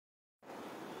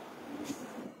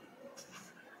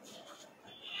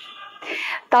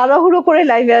তাড়াহুড়ো করে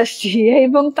লাইভে আসছি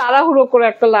এবং তাড়াহুড়ো করে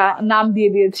একটা নাম দিয়ে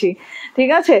দিয়েছি, ঠিক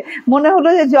আছে? মনে হলো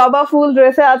যে জবা ফুল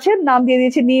ড্রেসে আছে, নাম দিয়ে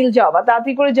দিয়েছি নীল জবা।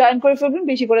 তাড়াতাড়ি করে জয়েন করে ফেলবেন,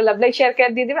 বেশি করে লাভ লাইক শেয়ার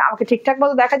কেয়ার দিয়ে দিবেন। আমাকে ঠিকঠাক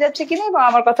মতো দেখা যাচ্ছে কিনা এবং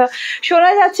আমার কথা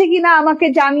শোনা যাচ্ছে কিনা আমাকে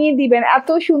জানিয়ে দিবেন। এত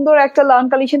সুন্দর একটা লন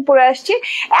কালেকশন পরে আসছে,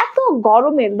 এত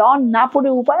গরমে লন না পরে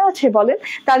উপায় আছে বলেন?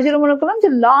 তার জন্য মনে করলাম যে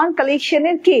লন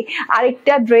কালেকশনের কি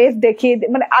আরেকটা ড্রেস দেখিয়ে,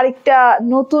 মানে আরেকটা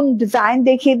নতুন ডিজাইন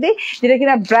দেখিয়ে দিই, যেটা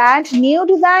কিনা ব্র্যান্ড নিউ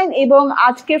ডিজাইন এবং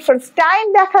আজকে ফার্স্ট টাইম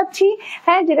দেখাচ্ছি।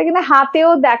 হ্যাঁ, যেটা কিনা হাতেও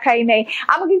দেখাই নাই।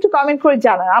 আমাকে একটু কমেন্ট করে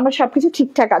জানান আমার সবকিছু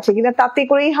ঠিকঠাক আছে কিনা, তাতে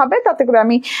করেই হবে, তাতে করে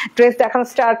আমি ড্রেস দেখানো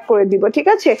স্টার্ট করে দিব, ঠিক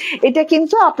আছে? এটা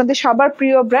কিন্তু আপনাদের সবার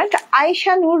প্রিয় ব্র্যান্ড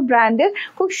আয়েশা নূর ব্র্যান্ডের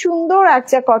খুব সুন্দর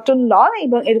একটা কটন লন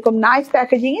এবং এরকম নাইস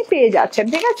প্যাকেজিং এ পেয়ে যাচ্ছেন,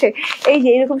 ঠিক আছে? এই যে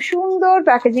এরকম সুন্দর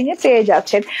প্যাকেজিং এ পেয়ে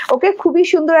যাচ্ছেন। ওকে, খুবই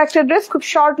সুন্দর একটা ড্রেস। খুব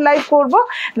শর্ট লাইভ করব,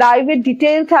 লাইভের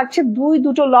ডিটেইল থাকছে,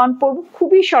 দুটো লন পরবো,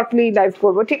 খুবই শর্টলি লাইভ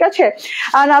করব, ঠিক আছে?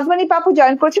 আর নাজমানি পাপু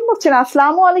জয়েন করেছেন, বলছেন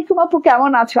আসসালামু আলাইকুম আপু,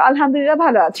 কেমন আছো? আলহামদুলিল্লাহ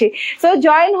ভালো আছি। তো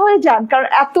জয়েন হয়ে যান, কারণ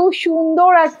এত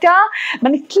সুন্দর একটা,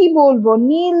 মানে কি বলবো,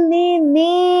 নীল নীল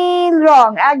নীল রং,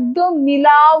 একদম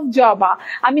নীলাভ জবা।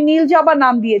 আমি নীল জবা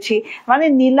নাম দিয়েছি, মানে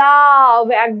নীলাভ,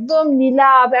 একদম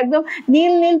নীলাভ, একদম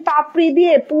নীল নীল পাপড়ি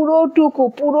দিয়ে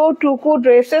পুরোটুকু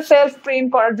ড্রেসে সেলফ প্রিন্ট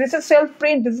করা, ড্রেসের সেলফ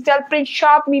প্রিন্ট, ডিজিটাল প্রিন্ট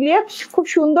সব মিলিয়ে খুব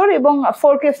সুন্দর এবং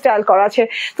 4K স্টাইল করা আছে।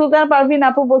 সুলতান পারভিন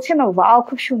আপু বলছেন ওয়াও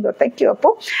খুব সুন্দর, থ্যাংক ইউ আপু।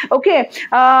 ওকে,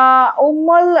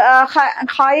 উম্মল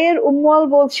খায়ের উম্মল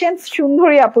বলছেন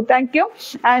সুন্দরী আপু, থ্যাংক ইউ।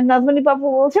 এন্ড নাজমানি পাপু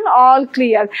বলছেন অল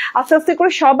ক্লিয়ার। আস্তে আস্তে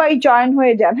করে সবাই জয়েন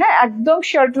হয়ে যান, হ্যাঁ, একদম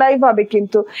শর্ট লাইভ হবে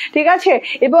কিন্তু, ঠিক আছে?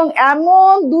 এবং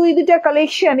এমন দুইটা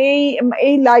কালেকশন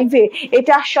এই লাইভে,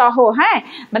 এটা সহ, হ্যাঁ,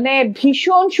 মানে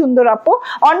ভীষণ সুন্দর আপু।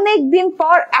 অনেক দিন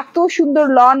পর এত সুন্দর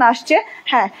লন আসছে।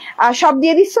 হ্যাঁ, সব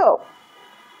দিয়ে দিছো?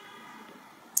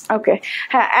 ওকে,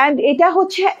 হ্যাঁ, এন্ড এটা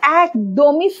হচ্ছে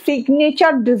একদমই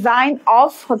সিগনেচার ডিজাইন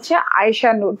অফ হচ্ছে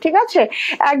আয়েশা নূর, ঠিক আছে?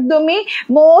 একদমই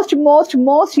মোস্ট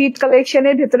হিট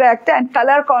কালেকশনের ভেতরে একটা। এন্ড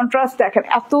কালার কন্ট্রাস্ট দেখেন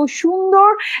এত সুন্দর,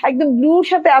 একদম ব্লুর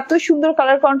সাথে এত সুন্দর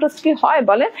কালার কন্ট্রাস্ট কি হয়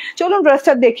বলেন? চলুন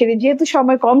ড্রেসটা দেখে নিই, যেহেতু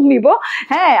সময় কম নিব।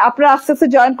 হ্যাঁ, আপনারা আস্তে আস্তে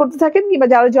জয়েন করতে থাকেন, কিংবা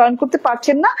যারা জয়েন করতে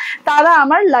পারছেন না তারা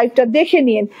আমার লাইভটা দেখে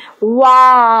নিন।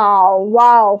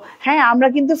 ওয়াও, হ্যাঁ, আমরা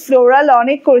কিন্তু ফ্লোরাল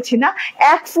অনেক করেছি না,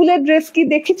 এক ফুলের ড্রেস কি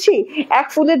দেখেছি? এক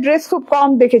ফুলের ড্রেস খুব কম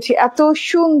দেখেছি, এত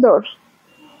সুন্দর।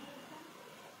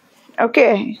 ওকে,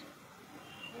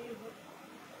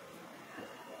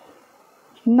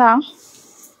 না,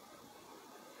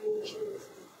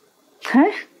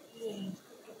 হ্যাঁ,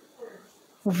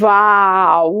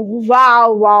 ওয়াও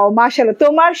মাশাআল্লাহ,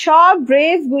 তোমার সব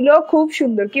ড্রেস গুলো খুব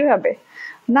সুন্দর। কিভাবে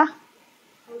না?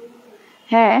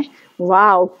 হ্যাঁ,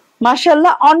 ওয়াও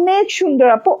মাশাআল্লাহ, অনেক সুন্দর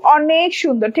আপু, অনেক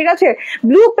সুন্দর, ঠিক আছে?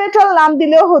 ব্লু পেটাল নাম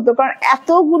দিলেও হতো, কারণ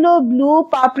এতগুলো ব্লু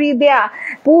পাপড়ি দেয়া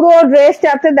পুরো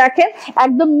ড্রেসটাতে দেখেন,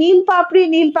 একদম নীল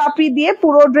পাপড়ি দিয়ে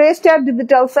পুরো ড্রেসটা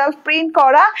ডিজিটাল সেলফ প্রিন্ট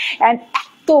করা। এন্ড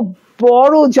এত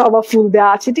বড় জবা ফুল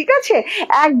দেওয়া আছে, ঠিক আছে?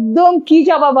 একদম কি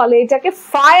জবা বলে এটাকে,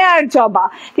 ফায়ার জবা,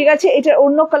 ঠিক আছে? এটার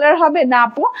অন্য কালার হবে না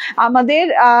আপু। আমাদের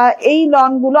এই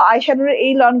লন গুলো, আয়েশা নূরের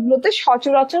এই লন গুলোতে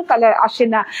সচরাচর কালার আসে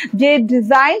না, যে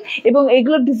ডিজাইন, এবং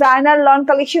এগুলো ডিজাইনার লন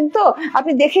কালেকশন, তো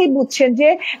আপনি দেখেই বুঝছেন যে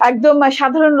একদম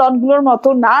সাধারণ লন গুলোর মতো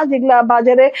না, যেগুলা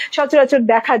বাজারে সচরাচর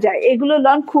দেখা যায়। এগুলো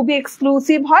লন খুবই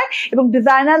এক্সক্লুসিভ হয় এবং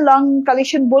ডিজাইনার লন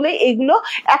কালেকশন বলে এগুলো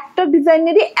একটা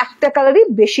ডিজাইনেরই একটা কালারই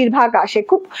বেশিরভাগ আসে,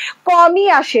 খুব কমই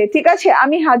আসে, ঠিক আছে?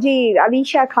 আমি হাজির,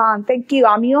 আলিশা খান, থ্যাংক ইউ।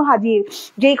 আমিও হাজির,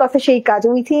 যেই কথা সেই কাজ,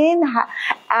 উইথিন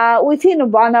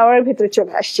 1 hour ভেতরে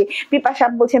চলে আসছি। বিপাশা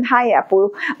বলছেন হাই আপু।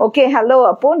 ওকে, হ্যালো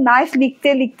আপু। নাইস,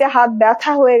 লিখতে হাত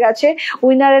ব্যথা হয়ে গেছে।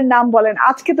 উইনারের নাম বলেন।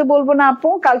 আজকে তো বলবো না আপু,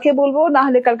 কালকে বলবো, না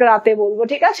হলে কালকে রাতে বলবো,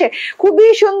 ঠিক আছে? খুবই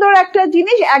সুন্দর একটা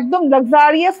জিনিস, একদম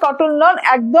লাক্সারিয়াস কটন লন,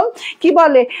 একদম কি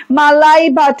বলে মালাই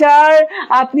বাটার,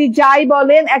 আপনি যাই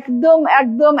বলেন, একদম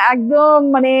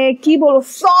মানে কি বলবো,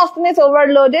 সফটনেস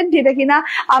ওভারলোডেড, যেটা কিনা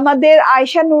আমাদের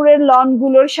আয়েশা নূরের লন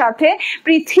গুলোর সাথে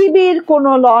পৃথিবীর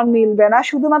কোনো লন মিলবে না,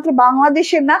 শুধুমাত্র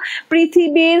বাংলাদেশের না,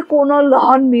 পৃথিবীর কোনো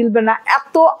লন মিলবে না।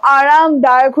 এত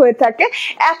আরামদায়ক হয়ে থাকে,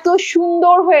 এত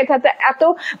সুন্দর হয়ে থাকে, এত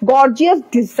গর্জিয়াস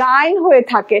ডিজাইন হয়ে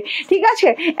থাকে, ঠিক আছে?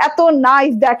 এত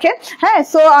নাইস দেখেন। হ্যাঁ,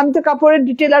 সো আমি তো কাপড়ের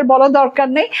ডিটেল আর বলা দরকার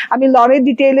নেই, আমি লনের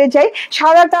ডিটেইলে যাই।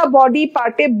 সারাটা বডি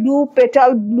পার্টে ব্লু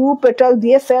পেটাল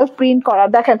দিয়ে সেলফ প্রিন্ট করা,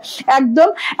 দেখেন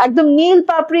একদম নীল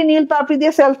পাপড়ি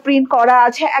দিয়ে সেলফ প্রিন্ট করা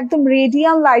আছে, একদম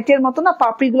রেডিয়াম লাইটের মতো না,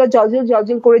 পাপড়িগুলো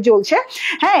জলজল করে জ্বলছে।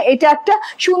 হ্যাঁ, এটা একটা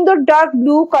সুন্দর dark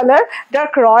blue colour,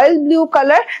 dark royal blue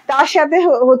colour, তার সাথে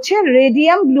হচ্ছে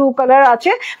রেডিয়াম ব্লু কালার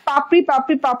আছে, পাপড়ি,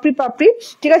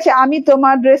 ঠিক আছে? আমি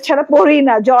তোমার ড্রেস ছাড়া পরি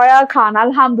না, জয়া খান,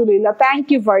 আলহামদুলিল্লাহ, thank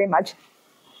you very much.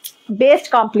 best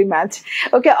compliments.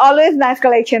 Okay, always nice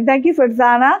collection. Thank you,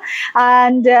 Farzana.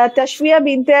 And Tashfiya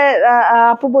binte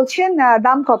আপু বলছেন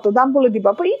দাম কত, দাম বলে দিব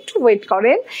আপু, একটু ওয়েট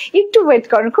করেন, একটু ওয়েট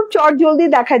করেন, খুব চট জলদি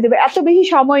দেখাই দেবে, এত বেশি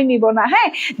সময় নিব না। হ্যাঁ,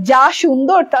 যা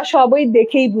সুন্দর তা সবাই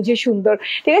দেখেই বুঝে সুন্দর,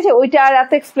 ঠিক আছে, ওইটা আর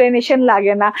এত এক্সপ্লেনেশন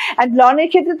লাগে না। অ্যান্ড লনের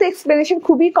ক্ষেত্রে তো এক্সপ্লেনেশন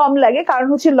খুবই কম লাগে, কারণ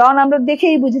হচ্ছে লন আমরা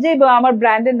দেখেই বুঝে যাই, এবং আমার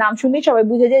ব্র্যান্ডের নাম শুনেই সবাই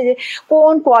বুঝে যায় যে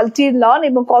কোন কোয়ালিটির লন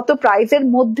এবং কত প্রাইসের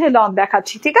মধ্যে লন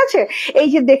দেখাচ্ছি, ঠিক আছে। এই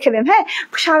যে দেখে নেন, হ্যাঁ,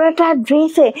 সারাটা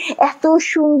ড্রেসে এত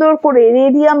সুন্দর করে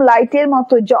রেডিয়াম লাইটের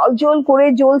মতো জল জল করে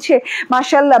জ্বলছে,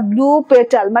 মাশাআল্লাহ, ব্লু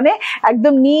পেটাল, মানে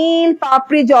একদম নীল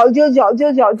পাপড়ি জল জল জল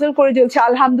জল জল জল করে জ্বলছে,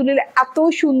 আলহামদুলিল্লাহ, এত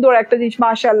সুন্দর একটা জিনিস,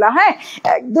 মাশাআল্লাহ। হ্যাঁ,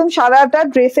 একদম সারাটা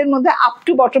ড্রেসের মধ্যে আপ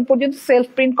টু বটম পর্যন্ত সেলফ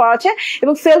প্রিন্ট করা আছে,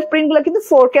 এবং সেলফ প্রিন্ট গুলো কিন্তু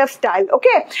 4K স্টাইল।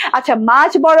 ওকে, আচ্ছা,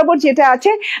 মাঝ বরাবর যেটা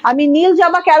আছে, আমি নীল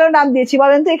জামা কেন নাম দিয়েছি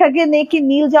বলেন তো, এখানে নেই কি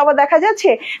নীল জামা দেখা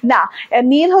যাচ্ছে না,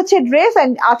 নীল হচ্ছে ড্রেস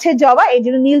আছে জবা, এই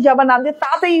জন্য নীল জবা নাম দিয়ে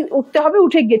তাড়াতাড়ি উঠতে হবে,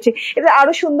 উঠে গেছে, এটা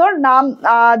আরো সুন্দর নাম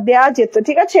দেয়া যেত,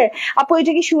 ঠিক আছে। আপু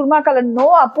এটা কি সুরমা কালার? নো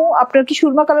আপু, আপনার কি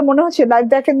সুরমা কালার মনে হচ্ছে? লাইভ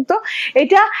দেখেন তো,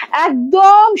 এটা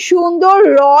একদম সুন্দর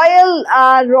royal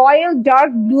royal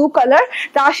dark blue colour,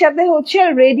 তার সাথে হচ্ছে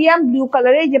রেডিয়াম ব্লু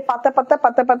কালারের যে পাতা পাতা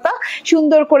পাতা পাতা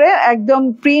সুন্দর করে একদম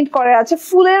প্রিন্ট করা আছে,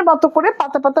 ফুলের মতো করে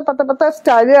পাতা পাতা পাতা পাতা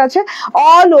স্টাইলে আছে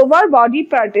অল ওভার বডি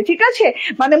পার্টে, ঠিক আছে,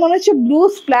 মানে মনে হচ্ছে ব্লু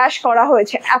স্প্ল্যাশ করা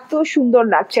হয়েছে, এত সুন্দর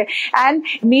লাগছে। অ্যান্ড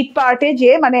মিড পার্টে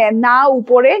যে মানে না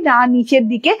উপরে না নিচের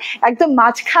দিকে, একদম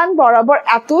মাঝখান বরাবর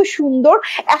এত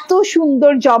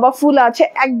সুন্দর জবা ফুল আছে,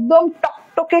 একদম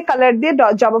টকটকে কালার দিয়ে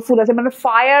জবা ফুল আছে, মানে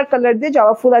ফায়ার কালার দিয়ে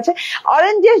জবা ফুল আছে,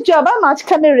 অরেঞ্জেস জবা,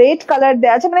 মাঝখানে রেড কালার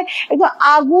দেওয়া আছে, মানে একদম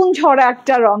আগুন ঝরা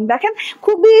একটা রং, দেখেন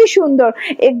খুবই সুন্দর,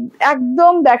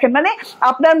 একদম দেখেন, মানে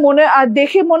আপনার মনে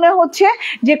দেখে মনে হচ্ছে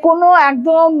যে কোনো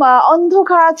একদম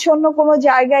অন্ধকারাচ্ছন্ন কোনো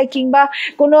জায়গায় কিংবা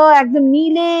কোনো একদম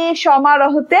নীলে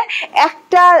সমারোহতে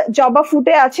একটা জবা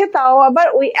ফুটে আছে, তাও আবার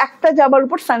ওই একটা জবার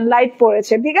উপর সানলাইট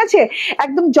পড়েছে, ঠিক আছে,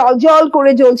 একদম জল জল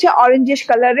করে জ্বলছে, অরেঞ্জেস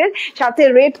কালারের সাথে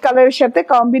রেড কালারের সাথে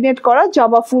কম্বিনেট করা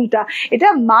জবা ফুলটা, এটা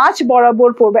মাঝ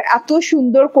বরাবর পড়বে এত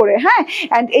সুন্দর করে। হ্যাঁ,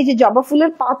 এন্ড এই যে জবা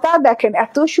ফুলের পাতা দেখেন,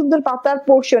 এত সুন্দর পাতার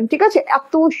পোর্শন, ঠিক আছে,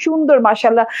 এত সুন্দর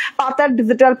মাশাআল্লাহ পাতার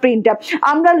ডিজিটাল প্রিন্টটা।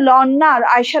 আমরা লন না, আর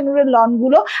আয়শা নূরের লন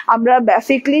গুলো আমরা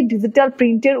বেসিক্যালি ডিজিটাল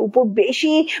প্রিন্টের উপর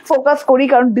বেশি ফোকাস করি,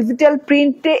 কারণ ডিজিটাল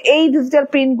প্রিন্টে এই ডিজিটাল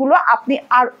প্রিন্ট গুলো আপনি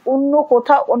আর অন্য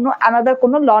কোথাও অন্য আলাদা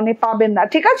কোনো লনে পাবেন না,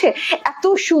 ঠিক আছে, এত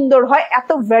সুন্দর হয়, এত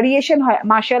ভ্যারিয়েশন হয়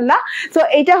মাশাআল্লাহ। তো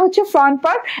এটা হচ্ছে ফ্রন্ট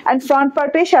পার্ট, এন্ড ফ্রন্ট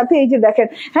পার্টের সাথে এই যে দেখেন,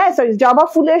 হ্যাঁ সরি, জবা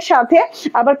ফুলের সাথে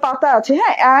আবার পাতা আছে,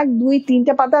 হ্যাঁ 1 2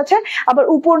 3টা পাতা আছে, আবার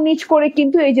উপর নিচ করে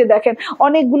কিন্তু এই যে দেখেন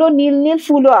অনেকগুলো নীল নীল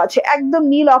ফুলও আছে, একদম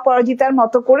নীল অপরাজিতার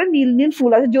মতো করে নীল নীল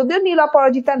ফুল আছে, যদিও নীল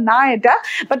অপরাজিতা না এটা,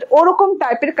 বাট ওরকম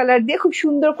টাইপের কালার দিয়ে খুব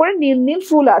সুন্দর করে নীল নীল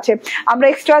ফুল আছে। আমরা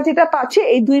এক্সট্রা যেটা পাচ্ছি,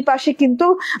 এই দুই পাশে কিন্তু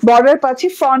বর্ডার পাচ্ছি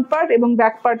ফ্রন্ট পার্ট এবং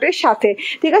ব্যাক পার্টের সাথে,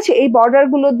 ঠিক আছে, এই বর্ডার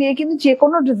গুলো দিয়ে কিন্তু যে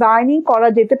কোনো ডিজাইনিং করা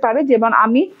যেতে পারে, যেমন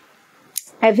আমি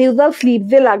অ্যাজ ইউজুয়াল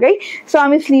স্লিভসে লাগাই, সো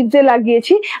আমি স্লিভসে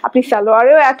লাগিয়েছি, আপনি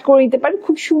সালোয়ারেও অ্যাড করে নিতে পারেন,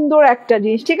 খুব সুন্দর একটা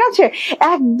জিনিস, ঠিক আছে।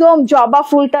 একদম জবা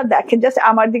ফুলটা দেখেন, জাস্ট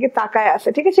আমার দিকে তাকায় আছে,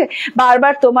 ঠিক আছে,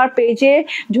 বারবার তোমার পেজে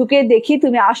ঢুকে দেখি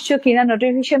তুমি আসছো কিনা,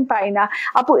 নোটিফিকেশন পাই না।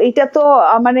 আপু এটা তো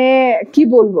মানে কি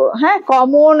বলবো, হ্যাঁ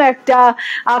কমন একটা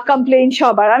কমপ্লেইন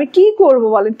সবার, আমি কি করব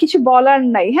বলেন, কিছু বলার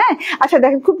নাই। হ্যাঁ, আচ্ছা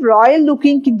দেখেন, খুব রয়্যাল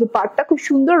লুকিং কিন্তু পার্টটা, খুব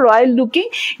সুন্দর রয়্যাল লুকিং,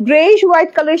 গ্রেইশ হোয়াইট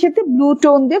কালারের সাথে ব্লু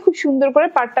টোন দিয়ে খুব সুন্দর করে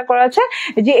পার্টটা করা আছে,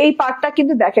 যে এই পার্টটা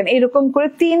কিন্তু দেখেন এরকম করে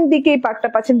 3 দিকে এই পার্টটা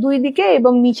পাচ্ছেন, 2 দিকে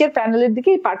এবং নিচের প্যানেলের দিকে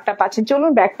এই পার্টটা পাচ্ছেন।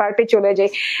 চলুন ব্যাক পার্টে চলে যাই।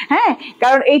 হ্যাঁ,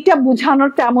 কারণ এইটা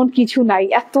বোঝানোর তেমন কিছু নাই,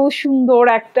 এত সুন্দর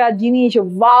একটা জিনিস,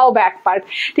 ওয়াও ব্যাক পার্ট,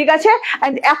 ঠিক আছে,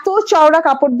 এন্ড এত চওড়া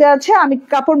কাপড় দেওয়া আছে, আমি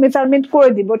কাপড় মেজারমেন্ট করে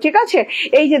দিব, ঠিক আছে,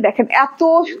 এই যে দেখেন এত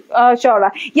চওড়া,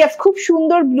 ইয়েস খুব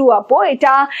সুন্দর ব্লু আপু,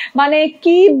 এটা মানে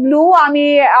কি ব্লু আমি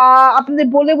আপনাদের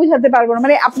বলে বোঝাতে পারবো না,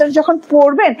 মানে আপনারা যখন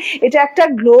পরবেন এটা একটা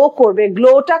গ্লো করবে,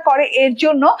 গ্লোটা করে এর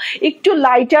জন্য একটু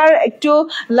লাইটার, একটু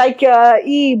লাইক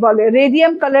বলে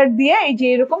রেডিয়াম কালার দিয়ে এই যে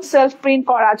এরকম সেলফ প্রিন্ট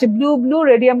করা আছে, ব্লু ব্লু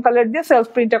রেডিয়াম কালার দিয়ে সেলফ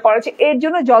প্রিন্টটা করা আছে, এর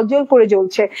জন্য জলজল করে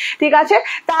জ্বলছে, ঠিক আছে।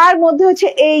 তার মধ্যে হচ্ছে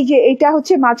এই যে এটা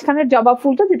হচ্ছে মাঝখানের জবা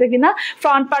ফুলটা, যেটা কিনা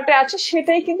ফ্রন্ট পার্টে আছে,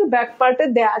 সেটাই কিন্তু ব্যাক পার্টে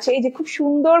দেয়া আছে, এই যে খুব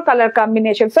সুন্দর কালার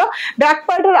কম্বিনেশন। সো ব্যাক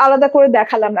পার্টের আলাদা করে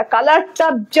দেখালাম না, কালারটা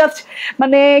জাস্ট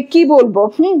মানে কি বলবো,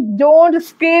 ডোন্ট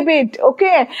স্কিপ ইট,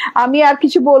 ওকে, আমি আর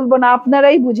কিছু বলবো না,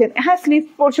 আপনারাই বুঝেন। হ্যাঁ, স্লিভ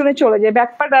পোর্শনে চলে যায়,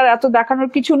 ব্যাক পার্ট আর এত দেখানোর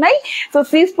কিছু নাই। তো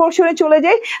স্লিভস পোর্শনে চলে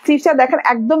যাই। স্লিভসটা দেখেন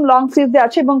একদম লং স্লিভস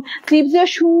আছে এবং স্লিভসে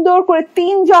সুন্দর করে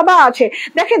 3 জবা আছে।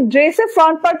 দেখেন ড্রেসের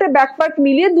ফ্রন্ট পার্টে ব্যাক পার্ট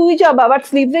মিলিয়ে 2 জবা, বাট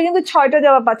স্লিভসে কিন্তু 6টা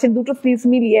জবা পাচ্ছেন, দুটো স্লিভস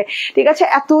মিলিয়ে। ঠিক আছে,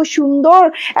 এত সুন্দর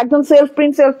একদম সেলফ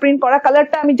প্রিন্ট করা।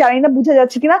 কালারটা আমি জানি না বুঝা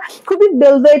যাচ্ছে কিনা, খুবই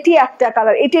বেলভেটি একটা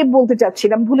কালার, এটাই বলতে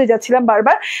চাচ্ছিলাম, ভুলে যাচ্ছিলাম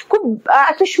বারবার। খুব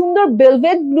একটা সুন্দর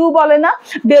বেলভেট ব্লু বলে না,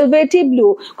 বেলভেটি ব্লু,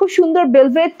 খুব সুন্দর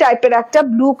বেলভেট টাইপের একটা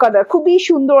ব্লু কালার, খুবই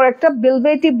সুন্দর একটা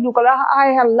বেলভেটি ব্লু কালার।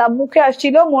 হায় আল্লাহ, মুখে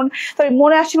আসছিল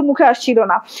মনে আসছিল, মুখে আসছিল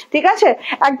না। ঠিক আছে,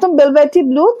 একদম বেলভেটি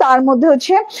ব্লু, তার মধ্যে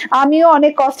হচ্ছে আমিও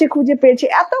অনেক কষ্টে খুঁজে পেয়েছি।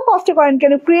 এত কষ্ট করেন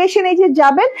কেন? ক্রিয়েশন এই যে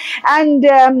যাবেন অ্যান্ড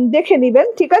দেখে নিবেন।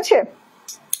 ঠিক আছে,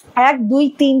 1 2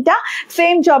 3টা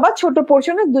সেম জবা, ছোট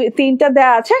পোর্শনে 3টা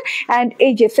দেওয়া আছে। এন্ড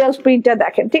এই যে সেলফ প্রিন্টটা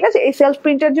দেখেন। ঠিক আছে, এই সেলফ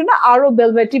প্রিন্টের জন্য আরো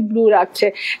বেলভেটি ব্লু রাখছে।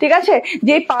 ঠিক আছে,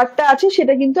 যে পার্টটা আছে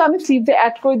সেটা কিন্তু আমি স্লিভে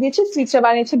অ্যাড করে দিয়েছি। স্লিভটা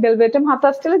বানিয়েছি বেলভেটম হাতা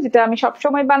স্টাইলে, যেটা আমি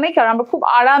সবসময় বানাই, কারণ আমার খুব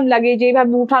আরাম লাগে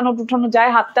যেভাবে উঠানো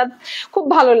যায়, হাতটা খুব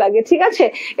ভালো লাগে। ঠিক আছে,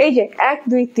 এই যে 1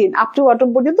 2 3 আপ টু বটম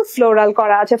পর্যন্ত ফ্লোরাল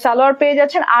করা আছে। সালোয়ার পেয়ে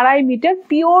যাচ্ছেন 2.5 মিটার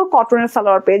পিওর কটনের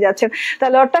সালোয়ার পেয়ে যাচ্ছেন।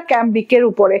 সালোয়ারটা ক্যাম্ব্রিকের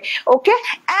উপরে। ওকে,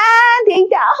 এন্ড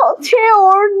এইটা হচ্ছে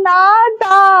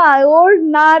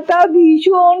ওড়নাটা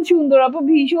ভীষণ সুন্দর আপু,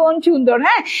 ভীষণ সুন্দর।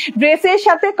 হ্যাঁ, ড্রেসের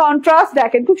সাথে কন্ট্রাস্ট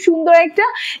দেখেন, খুব সুন্দর একটা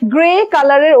গ্রে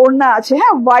কালারের ওড়না আছে।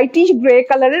 হ্যাঁ, হোয়াইটিশ গ্রে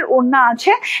কালারের ওড়না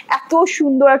আছে। এত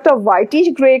সুন্দর একটা হোয়াইটিশ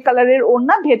গ্রে কালারের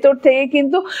ওড়না, ভেতর থেকে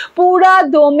কিন্তু পুরা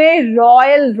দমে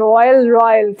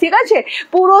রয়্যাল। ঠিক আছে,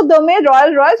 পুরো দমে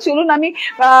রয়্যাল। চলুন আমি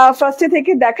ফার্স্টে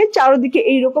থেকে দেখাই। চারোদিকে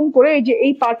এইরকম করে, এই যে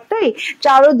এই পার্টটাই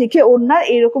চারোদিকে ওড়নার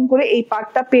এইরকম করে এই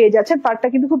পার্টটা পেয়ে যাচ্ছেন। পার্টটা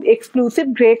কিন্তু খুব এক্সক্লুসিভ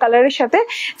গ্রে কালারের সাথে,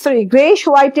 সরি গ্রেশ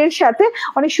হোয়াইটের সাথে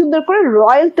অনেক সুন্দর করে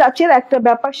রয়্যাল টাচের একটা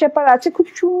ব্যাপার স্যাপার আছে, খুব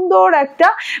সুন্দর একটা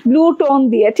ব্লু টোন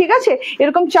দিয়ে। ঠিক আছে,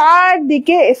 এরকম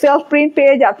চারদিকে সেলফ প্রিন্ট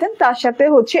পেয়ে যাচ্ছেন। তার সাথে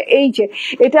হচ্ছে এই যে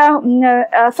এটা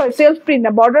সরি সেলফ প্রিন্ট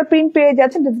না, বর্ডার প্রিন্ট পেয়ে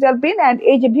যাচ্ছেন, ডিজিটাল প্রিন্ট। এন্ড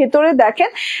এই যে ভেতরে দেখেন,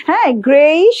 হ্যাঁ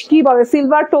গ্রেইশ কি বলে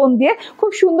সিলভার টোন দিয়ে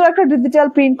খুব সুন্দর একটা ডিজিটাল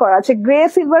প্রিন্ট করা আছে। গ্রে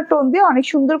সিলভার টোন দিয়ে অনেক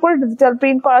সুন্দর করে ডিজিটাল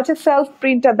প্রিন্ট করা আছে। সেলফ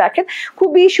প্রিন্টটা দেখেন,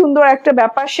 খুবই সুন্দর একটা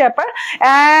ব্যাপার স্যাপার।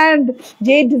 এন্ড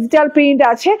যে ডিজিটাল প্রিন্ট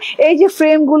আছে, এই যে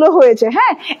ফ্রেম গুলো হয়েছে,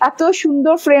 হ্যাঁ এত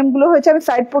সুন্দর ফ্রেম গুলো হয়েছে। আমি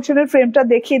সাইড পোর্শনের ফ্রেমটা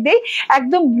দেখিয়ে দিই,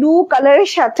 একদম ব্লু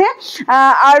কালারের সাথে।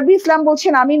 আরবি ইসলাম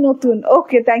বলছেন আমি নতুন,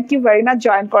 okay thank you very much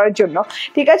join করার জন্য।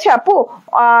 ঠিক আছে আপু,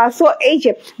 সো এই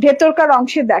যে ভেতরকার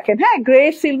অংশে দেখেন, হ্যাঁ গ্রে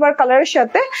সিলভার কালারের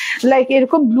সাথে লাইক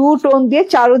এরকম ব্লু টোন দিয়ে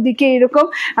চারোদিকে এরকম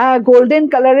গোল্ডেন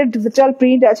কালারের ডিজিটাল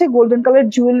প্রিন্ট আছে। Golden colour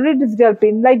jewellery digital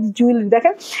print, like jewellery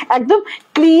দেখেন, একদম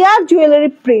ক্লিয়ার জুয়েলারি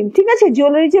প্রিন্ট। ঠিক আছে,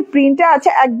 জুয়েলারি যে প্রিন্টটা আছে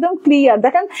একদম ক্লিয়ার,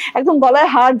 দেখেন একদম গলায়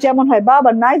হার যেমন হয়,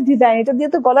 বাবা নাইস ডিজাইন, এটা দিয়ে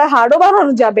তো গলায় হারও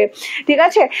বানানো যাবে। ঠিক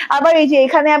আছে, আবার এই যে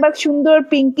এখানে আবার সুন্দর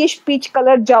পিঙ্কিশ পিচ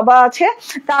কালার জবা আছে।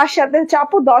 তার সাথে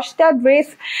চাপু 10টা ড্রেস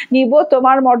নিব,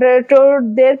 তোমার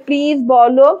মডারেটরদের প্লিজ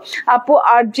বলো আপু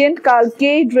আর্জেন্ট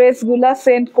কালকেই ড্রেসগুলা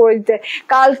সেন্ড করে দিতে।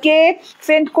 কালকে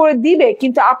সেন্ড করে দিবে,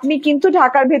 কিন্তু আপনি কিন্তু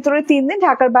ঢাকার ভেতরে 3 দিন,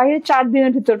 ঢাকার বাইরে 4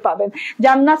 দিনের ভিতর পাবেন।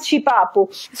 জান্নাত শিপা আপু,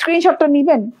 স্ক্রিনশটটা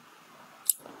নিবেন।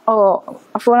 ও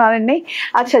ফোন আনেন নেই,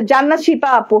 আচ্ছা জান্নাত শিপা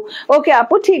আপু, ওকে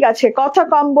আপু ঠিক আছে, কথা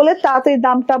কম বলে তাড়াতাড়ি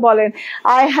দামটা বলেন।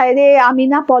 আয় হায় রে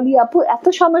আমিনা পলি আপু, এত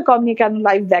সময় কম নিয়ে কেন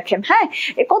লাইভ দেখেন? হ্যাঁ,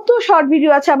 কত শর্ট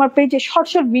ভিডিও আছে আমার পেজে,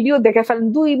 শর্ট ভিডিও দেখে ফেলেন,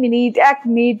 2 মিনিট 1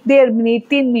 মিনিট 1.5 মিনিট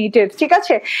 3 মিনিটের। ঠিক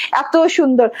আছে, এত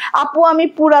সুন্দর। আপু আমি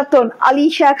পুরাতন,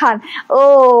 আলিশা খান, ও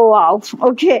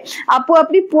ওকে আপু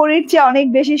আপনি পরীর চেয়ে অনেক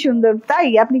বেশি সুন্দর, তাই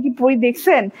আপনি কি পরী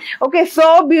দেখছেন? ওকে, সো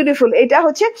বিউটিফুল। এটা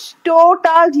হচ্ছে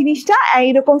টোটাল জিনিসটা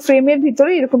এইরকম ফ্রেমের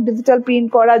ভিতরে এরকম ডিজিটাল প্রিন্ট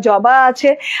করা জবা আছে,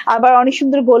 আবার অনেক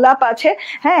সুন্দর গোলাপ আছে।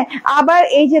 হ্যাঁ, আবার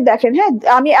এই যে দেখেন, হ্যাঁ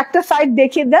আমি একটা সাইড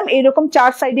দেখিয়ে দিলাম, এরকম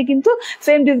 4 সাইডে কিন্তু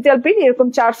সেম ডিজিটাল প্রিন্ট এরকম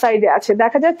 4 সাইডে আছে,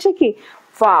 দেখা যাচ্ছে কি?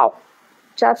 ওয়াও,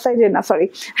 4 সাইডে না, সরি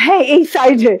হ্যাঁ এই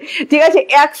সাইডে। ঠিক আছে,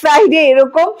 এক সাইডে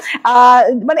এরকম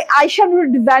মানে আইশ্যাডোর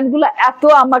ডিজাইন গুলো এত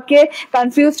আমাকে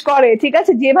কনফিউজ করে। ঠিক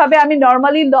আছে, যেভাবে আমি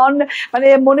নর্মালি মানে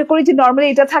মনে করি যে নর্মালি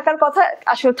এটা থাকার কথা,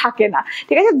 আসলে থাকে না।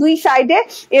 ঠিক আছে, 2 সাইডে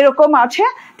এরকম আছে।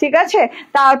 ঠিক আছে,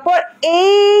 তারপর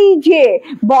এই যে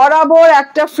বরাবর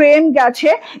একটা ফ্রেম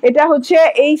গেছে, এটা হচ্ছে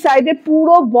এই সাইডে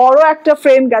পুরো বড় একটা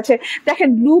ফ্রেম গেছে। দেখেন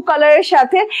ব্লু কালারের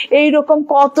সাথে এইরকম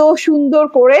কত সুন্দর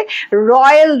করে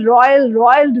রয়্যাল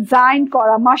ডিজাইন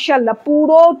করা, মাশাআল্লাহ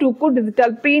পুরোটুকু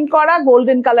ডিজিটাল প্রিন্ট করা,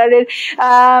 গোল্ডেন কালারের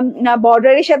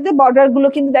বর্ডারের সাথে। বর্ডার গুলো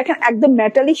কিন্তু দেখেন একদম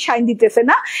মেটালিক শাইন দিতেছে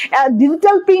না,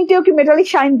 ডিজিটাল প্রিন্টেও কি মেটালিক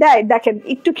শাইন দেয়? দেখেন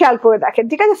একটু খেয়াল করে দেখেন।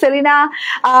 ঠিক আছে, সেলিনা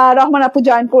রহমান আপু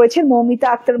জয়েন করেছেন, মৌমিতা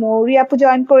আক্তার মৌরি আপু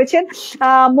জয়েন করেছেন,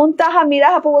 মুনতাহা মীরা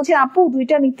আপু বলছেন আপু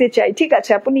 2টা নিতে চাই। ঠিক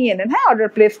আছে আপু নিয়ে নেন, হ্যাঁ অর্ডার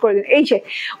প্লেস করে দিন। এই যে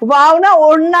ওয়াও না,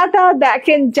 ওড়নাটা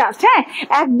দেখেন জাস্ট, হ্যাঁ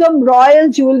একদম রয়্যাল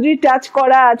জুয়েলারি টাচ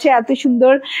করা আছে, এত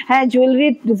সুন্দর হ্যাঁ জুয়েলারি জরি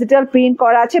ডিজিটাল প্রিন্ট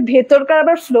করা আছে, ভেতরকার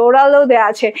আবার ফ্লোরালও দেওয়া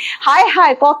আছে। হাই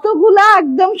হাই কতগুলা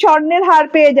একদম স্বর্ণের হার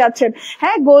পেয়ে যাচ্ছেন,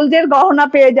 হ্যাঁ গোল্ডের গহনা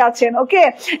পেয়ে যাচ্ছেন। ওকে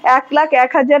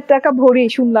 1,01,000 টাকা ভরি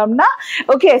শুনলাম না।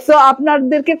 ওকে সো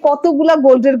আপনাদেরকে কতগুলা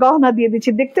গোল্ডের গহনা দিয়ে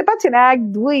দিচ্ছি দেখতে পাচ্ছেন, 1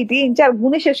 2 3 4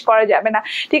 গুণে শেষ করা যাবে না।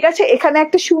 ঠিক আছে, এখানে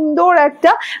একটা সুন্দর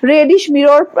একটা রেডিশ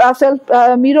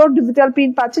মিরর ডিজিটাল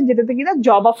প্রিন্ট পাচ্ছেন, যেটাতে কিনা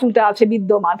জবা ফুলটা আছে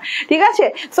বিদ্যমান। ঠিক আছে,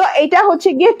 সো এটা হচ্ছে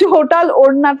গিয়ে টোটাল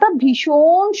ওড়নাটা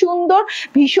ভীষণ সুন্দর,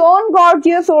 ভীষণ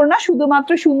গর্জিয়াস ওড়না,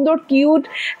 শুধুমাত্র সুন্দর কিউট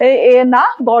না,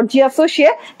 গর্জিয়াসও সে।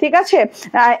 ঠিক আছে,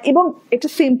 এবং এটা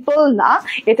সিম্পল না,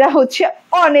 এটা হচ্ছে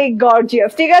অনেক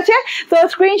গর্জিয়াস। ঠিক আছে, তো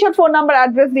স্ক্রিনশট, ফোন নাম্বার,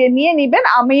 অ্যাড্রেস দিয়ে নিয়ে নিবেন।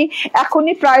 আমি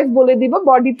এখনই প্রাইস বলে দিব।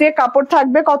 বডিতে কাপড়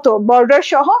থাকবে কত, বর্ডার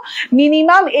সহ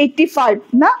মিনিমাম 85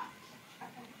 না,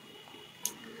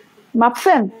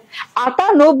 মাপছেন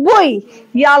 98,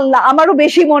 ইয়াল্লা আমারও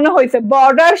বেশি মনে হয়েছে।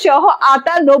 বর্ডার সহ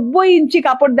 98 ইঞ্চি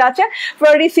কাপড় দেওয়া আছে,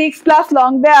 46+ লং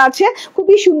দেওয়া আছে।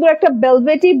 খুবই সুন্দর একটা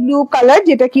ভেলভেটি ব্লু কালার,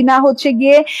 যেটা কিনা হচ্ছে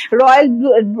গিয়ে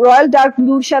রয়্যাল ডার্ক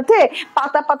ব্লুর সাথে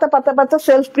পাতা পাতা পাতা পাতা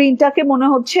সেলফ প্রিন্টটাকে মনে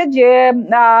হচ্ছে যে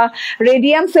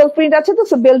রেডিয়াম সেলফ প্রিন্ট আছে, তো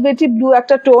ভেলভেটি ব্লু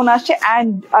একটা টোন আসছে। অ্যান্ড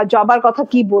জবার কথা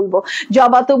কি বলবো,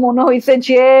 জবা তো মনে হয়েছে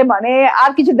যে মানে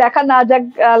আর কিছু দেখা না যাক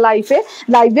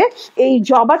লাইভে এই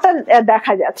জবাটা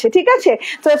দেখা যাচ্ছে। ঠিক আছে,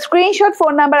 তো স্ক্রিনশট,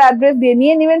 ফোন নাম্বার, অ্যাড্রেস দিয়ে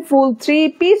নিয়ে নেবেন। ফুল 3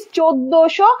 পিস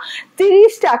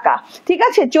 1430 টাকা। ঠিক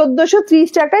আছে, 1430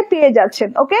 টাকায় পেয়ে যাচ্ছেন।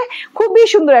 ওকে, খুবই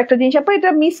সুন্দর একটা জিনিস আপু,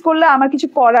 এটা মিস করলে আমার কিছু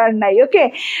করার নাই। ওকে,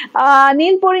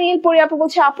 নীলপরি আপু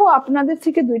বলছে, আপু আপনাদের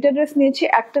থেকে 2টা ড্রেস নিয়েছি,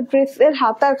 একটা ড্রেসের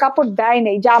হাতার কাপড় দেয়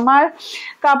নেই, জামার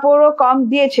কাপড়ও কম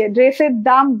দিয়েছে, ড্রেসের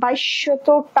দাম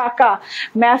 2200 টাকা,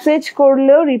 মেসেজ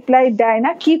করলেও রিপ্লাই দেয়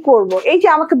না, কি করব? এই যে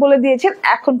আমাকে বলে দিয়েছেন,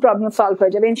 এখন প্রবলেম সলভ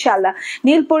হয়ে যাবে ইনশাআল্লাহ।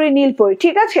 নীলপরি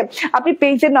ঠিক আছে, আপনি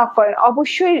পেজে নক করেন,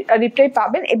 অবশ্যই রিপ্লাই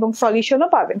পাবেন এবং সলিউশনও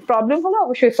পাবেন। প্রবলেম হলে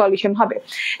অবশ্যই সলিউশন হবে।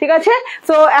 ঠিক আছে,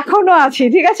 তো এখনো আছি।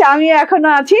 ঠিক আছে, আমি এখনো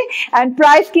আছি। এন্ড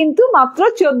প্রাইস কিন্তু মাত্র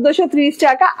 1430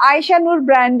 টাকা। আয়েশা নূর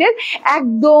ব্র্যান্ডের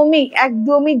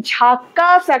একদমই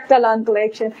ঝাকাস একটা লং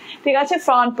কালেকশন। ঠিক আছে,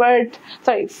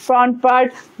 front part,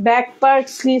 back part,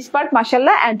 sleeves part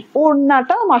মাশাআল্লাহ, এন্ড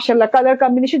ওড়নাটাও মাশাআল্লাহ, colour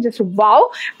combination just wow.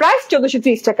 Price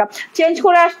 1430 টাকা। চেঞ্জ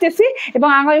করে আসতেছি এবং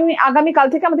আগামীকাল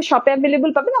থেকে আমাদের শপে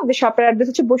অ্যাভেলেবল পাবেন। আমাদের শপের অ্যাড্রেস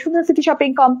হচ্ছে Bashundhara city shopping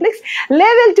complex,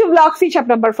 level 2, block C, shop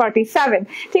number 47।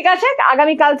 ঠিক আছে,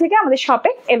 আগামীকাল থেকে আমাদের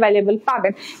শপে অ্যাভেলেবল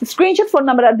পাবেন। স্ক্রিনশট, ফোন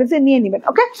নাম্বার, অ্যাড্রেসে নিয়ে নেবেন।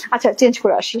 ওকে, আচ্ছা চেঞ্জ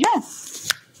করে আসি। হ্যাঁ,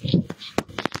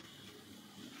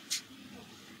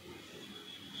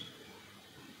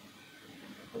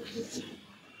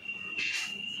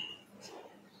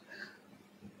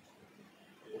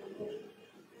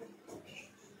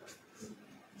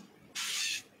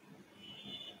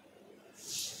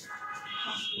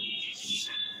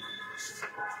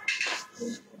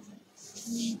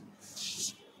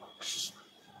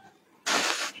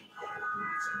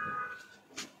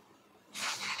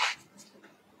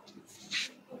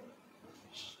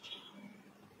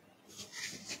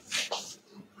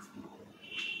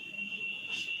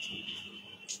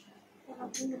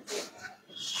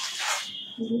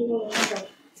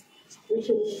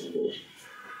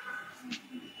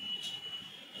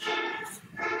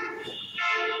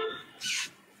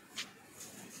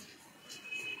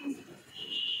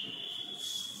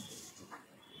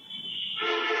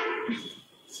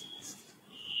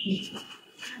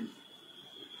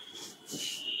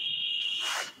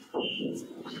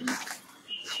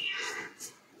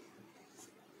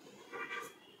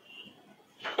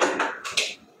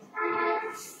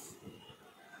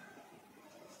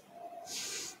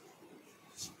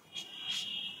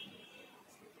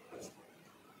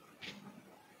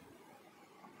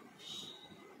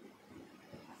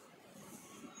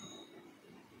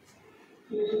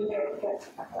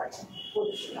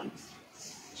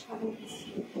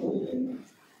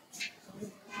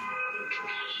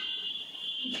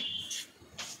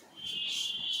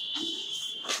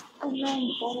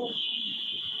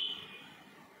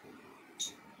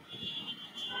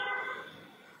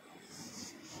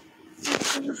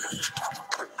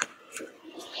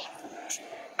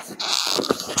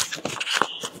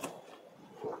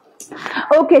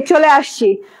 ওকে চলে আসছি।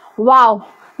 ওয়াও,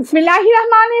 বিসমিল্লাহির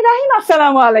রহমানির রহিম,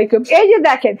 আসসালামু আলাইকুম। এই যে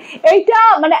দেখেন, এইটা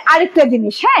মানে আরেকটা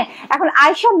জিনিস। হ্যাঁ, এখন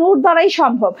আয়েশা নূর দ্বারাই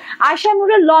সম্ভব। আয়েশা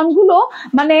নূরের লং গুলো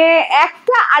মানে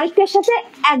একটা আরেকটার সাথে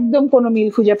একদম কোনো মিল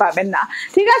খুঁজে পাবেন না।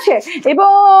 ঠিক আছে,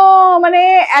 এবং মানে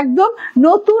একদম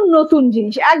নতুন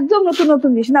জিনিস, একদম নতুন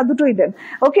জিনিস না, দুটোই দেন।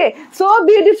 ওকে, সো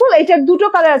বিউটিফুল। এটার দুটো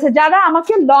কালার আছে। যারা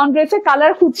আমাকে লং ড্রেসের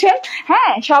কালার খুঁজছেন,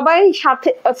 হ্যাঁ সবাই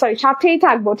সাথেই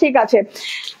থাকবো। ঠিক আছে,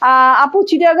 আপু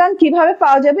চিটাগাং কিভাবে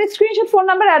পাওয়া যাবে? স্ক্রিনশট, ফোন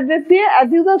নাম্বার, অ্যাড্রেস দিয়ে অ্যাজ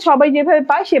ইউজুয়াল সবাই যেভাবে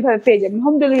পায় সেভাবে পেয়ে যাবেন।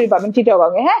 হোম ডেলিভারি পাবেন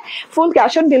চিটাগংয়ে, হ্যাঁ, ফুল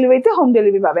ক্যাশ অন ডেলিভারিতে হোম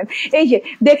ডেলিভারি পাবেন। এই যে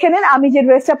দেখে নেন আমি যে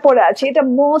ড্রেসটা পরে আছি, এটা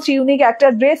মোস্ট ইউনিক একটা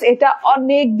ড্রেস। এটা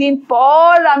অনেক দিন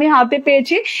পর আমি হাতে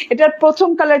পেয়েছি। এটার প্রথম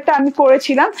কালারটা আমি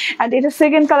করেছিলাম, এন্ড এটা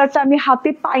সেকেন্ড কালারটা আমি হাতে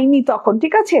পাইনি তখন,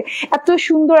 ঠিক আছে। এত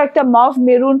সুন্দর একটা মভ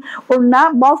মেরুন ওড়না,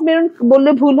 মভ মেরুন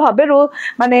বললে ভুল হবে,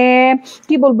 মানে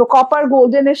কি বলবো, কপার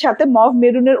গোল্ডেনের সাথে মভ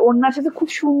মেরুনের ওড়নার সাথে খুব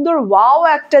সুন্দর ওয়াও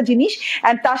একটা জিনিস।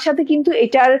 এন্ড তার সাথে কিন্তু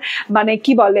এটার মানে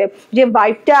কি বলে যে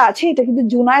ভাইবটা আছে, এটা কিন্তু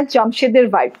জুনায়েদ জামশেদের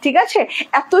ভাইব, ঠিক আছে।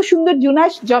 এত সুন্দর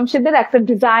জুনায়েদ জামশেদের একটা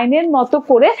ডিজাইনের মতো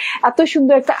করে এত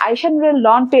সুন্দর একটা আইশানুরের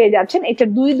লন পেয়ে যাচ্ছেন। এটা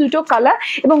দুটো কালার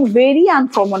এবং ভেরি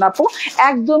আনকমন আপু,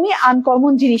 একদমই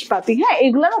আনকমন জিনিসপাতি, হ্যাঁ,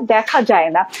 এগুলো না দেখা যায়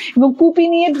না এবং কুপি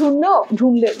নিয়ে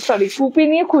কুপি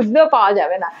নিয়ে খুঁজলেও পাওয়া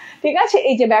যাবে না, ঠিক আছে।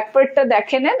 এই যে ব্যাক পার্টটা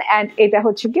দেখে নেন, এন্ড এটা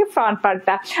হচ্ছে কি ফ্রন্ট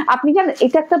পার্টটা। আপনি জানেন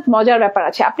এটা একটা মজার ব্যাপার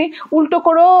আছে, আপনি উল্টো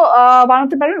করেও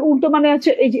বানাতে পারেন। উল্টো মানে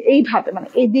হচ্ছে এই যে এইভাবে, মানে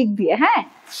এই দিক দিয়ে, হ্যাঁ,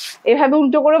 এভাবে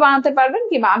উল্টো করে বানাতে পারবেন,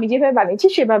 কিংবা আমি যেভাবে বানিয়েছি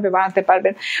সেভাবে বানাতে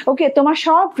পারবেন। ওকে, তোমার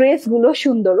সব ড্রেস গুলো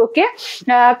সুন্দর। ওকে,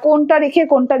 কোনটা রেখে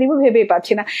কোনটা নিব ভেবেই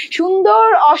পাচ্ছি না। সুন্দর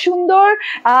অসুন্দর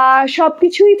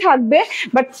সবকিছুই থাকবে,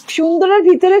 বাট সুন্দরের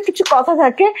ভিতরে কিছু কথা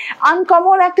থাকে,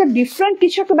 আনকমন একটা ডিফারেন্ট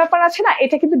কিছু একটা ব্যাপার আছে না,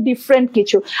 এটা কিন্তু ডিফারেন্ট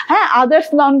কিছু, হ্যাঁ, আদার্স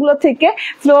লন গুলো থেকে।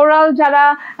 ফ্লোরাল যারা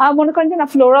মনে করেন যে না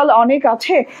ফ্লোরাল অনেক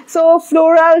আছে, সো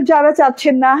ফ্লোরাল যারা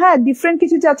চাচ্ছেন না, হ্যাঁ, ডিফারেন্ট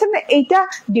কিছু চাচ্ছেন না, এইটা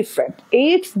ডিফারেন্ট,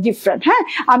 ইটস ডিফারেন্ট, হ্যাঁ,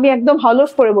 আমি একদম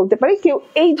হলফ করে বলতে পারি কেউ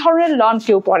এই ধরনের লন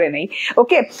কেউ পরে নেই।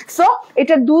 ওকে, সো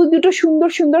এটা দুটো সুন্দর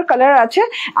সুন্দর কালার আছে,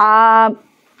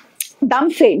 দাম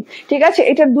সেম, ঠিক আছে।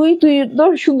 এটা দুটো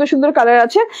সুন্দর সুন্দর কালার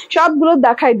আছে, সবগুলো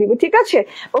দেখাই দিব, ঠিক আছে।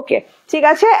 ওকে, ঠিক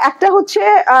আছে। একটা হচ্ছে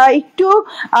একটু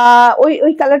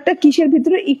ওই কালারটা কিসের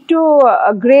ভিতরে একটু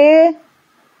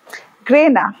গ্রে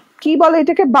না, কি বলে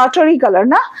এটাকে, বাটারি কালার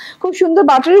না, খুব সুন্দর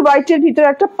বাটারি হোয়াইটের ভিতরে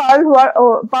একটা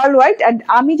পার্ল হোয়াইট। এন্ড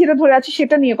আমি যেটা ধরে আছি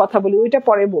সেটা নিয়ে কথা বলি, ওইটা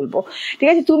পরে বলবো, ঠিক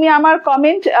আছে। তুমি আমার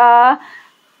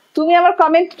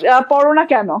কমেন্ট পড়ো না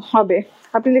কেন হবে,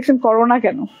 আপনি লিখছেন করো না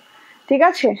কেন, ঠিক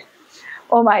আছে।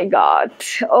 ও মাই গড,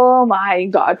 ও মাই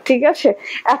গড, ঠিক আছে।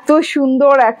 এত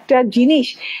সুন্দর একটা জিনিস,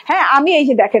 হ্যাঁ, আমি এই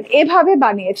যে দেখেন এভাবে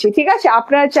বানিয়েছি, ঠিক আছে।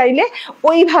 আপনারা চাইলে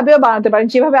ওইভাবেও বানাতে পারেন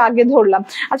যেভাবে আগে ধরলাম।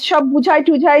 আচ্ছা, সব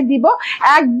বুঝাই দিব।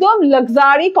 একদম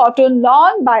luxury cotton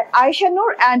loan by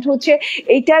আয়শানুর, and হচ্ছে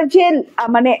এইটার যে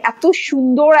মানে এত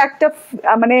সুন্দর একটা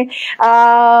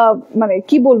মানে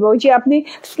কি বলবো, ওই যে আপনি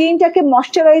স্কিনটাকে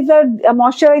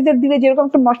ময়শ্চারাইজার দিলে যেরকম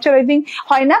একটা ময়শ্চারাইজিং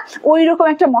হয় না, ওই রকম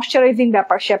একটা ময়শ্চারাইজিং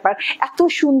ব্যাপার স্যাপার। এত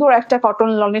সুন্দর একটা কটন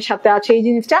লনের সাথে আছে এই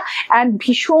জিনিসটা, এন্ড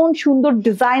ভীষণ সুন্দর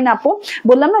ডিজাইন আপু।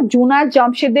 বললাম না জুনায়েদ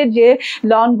জামশেদের যে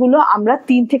লন গুলো আমরা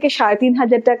 3 থেকে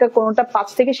 3,500 টাকা, কোনোটা 5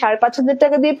 থেকে 5,500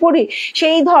 টাকা দিয়ে পরি,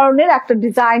 সেই ধরনের একটা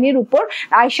ডিজাইনের উপর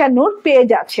আয়শানুর পেয়ে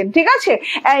যাচ্ছেন, ঠিক আছে।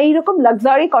 এইরকম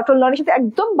লাক্সারি কটন লনের সাথে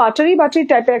একদম বাটারি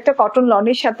টাইপের একটা কটন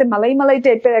লনের সাথে, মালাই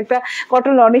টাইপের একটা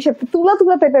কটন লনের সাথে, তুলা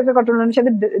টাইপের একটা কটন লনের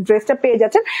সাথে ড্রেসটা পেয়ে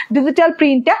যাচ্ছেন। ডিজিটাল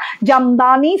প্রিন্টটা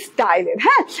জামদানি স্টাইলের,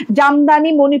 হ্যাঁ,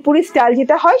 জামদানি মণিপুরি স্টাইল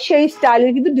যেটা হয় সেই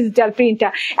স্টাইলের কিন্তু ডিজিটাল প্রিন্টটা।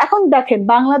 এখন দেখেন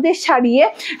বাংলাদেশ ছাড়িয়ে,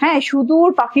 হ্যাঁ, সুদূর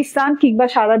পাকিস্তান কিংবা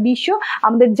সারা বিশ্ব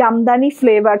আমাদের জামদানি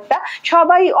ফ্লেভারটা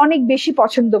সবাই অনেক বেশি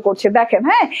পছন্দ করছে। দেখেন,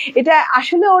 হ্যাঁ, এটা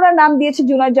আসলে ওরা নাম দিয়েছে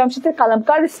জুনায়েদ জামশেদের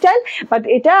কালামকার স্টাইল, বাট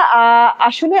এটা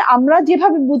আসলে আমরা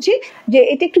যেভাবে বুঝি যে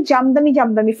এটা একটু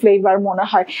জামদানি ফ্লেভার মনে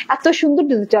হয়, এত সুন্দর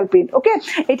ডিজিটাল প্রিন্ট। ওকে,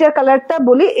 এটার কালারটা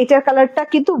বলি, এটার কালারটা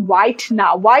কিন্তু হোয়াইট না,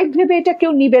 হোয়াইট ভেবে এটা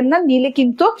কেউ নিবেন না, নিলে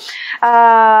কিন্তু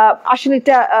আসলে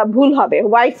এটা ভুল হবে,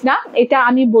 হোয়াইট না। এটা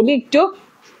আমি বলি একটু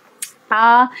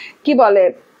কি বলে,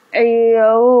 এই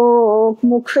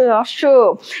মুখে আসছো,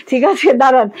 ঠিক আছে,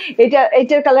 দাঁড়ান।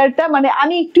 এটার কালারটা মানে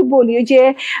আমি একটু বলি, ওই যে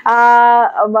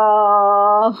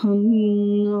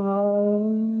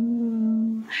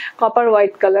কপার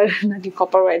হোয়াইট কালার নাকি,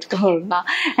 কপার হোয়াইট কালার না,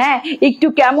 হ্যাঁ, একটু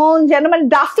কেমন যেন মানে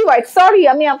ডাস্টি হোয়াইট, সরি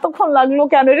আমি এতক্ষণ লাগলো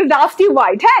কেন, এটা ডাস্টি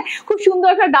হোয়াইট, হ্যাঁ, খুব সুন্দর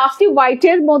একটা ডাস্টি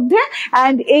হোয়াইটের মধ্যে।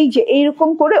 অ্যান্ড এই যে এইরকম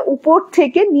করে উপর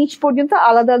থেকে নিচ পর্যন্ত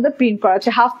আলাদা আলাদা প্রিন্ট করা আছে,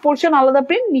 হাফ পোর্শন আলাদা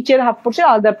প্রিন্ট, নিচের হাফ পোর্শন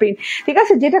আলাদা প্রিন্ট, ঠিক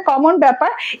আছে। যেটা কমন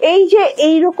ব্যাপার, এই যে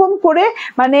এইরকম করে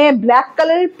মানে ব্ল্যাক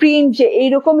কালারের প্রিন্ট, যে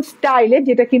এইরকম স্টাইলের,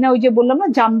 যেটা কিনা ওই যে বললাম না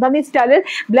জামদানি স্টাইলের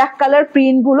ব্ল্যাক কালার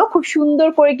প্রিন্ট গুলো খুব সুন্দর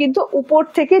করে কিন্তু উপর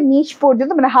থেকে নিচ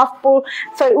পর্যন্ত, মানে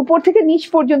উপর থেকে নিচ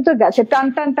পর্যন্ত গেছে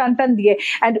টান দিয়ে।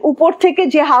 এন্ড উপর থেকে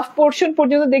যে হাফ পোর্শন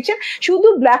পর্যন্ত দেখছেন শুধু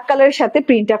ব্ল্যাক কালারের সাথে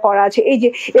প্রিন্টটা করা আছে। এই যে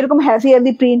এরকম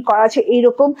হ্যাভি প্রিন্ট করা আছে,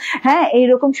 এইরকম, হ্যাঁ,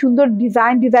 এইরকম সুন্দর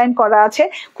ডিজাইন করা আছে,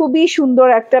 খুবই সুন্দর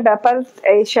একটা ব্যাপার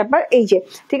এই যে,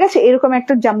 ঠিক আছে, এরকম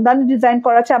একটা জামদানি ডিজাইন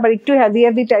করা আছে, আবার একটু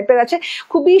হ্যাভি টাইপের আছে,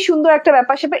 খুবই সুন্দর একটা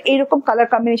ব্যাপার স্যাপার। এইরকম কালার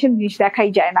কম্বিনেশন জিনিস দেখাই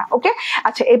যায় না। ওকে,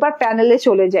 আচ্ছা, এবার প্যানেলে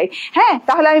চলে যাই। হ্যাঁ,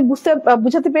 তাহলে আমি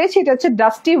বুঝাতে পেরেছি এটা হচ্ছে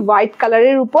ডাস্টি হোয়াইট কালার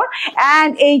কালারের উপর।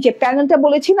 এন্ড এই যে প্যানেলটা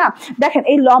বলেছি না, দেখেন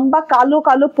এই লম্বা কালো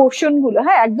কালো পোর্শন গুলো,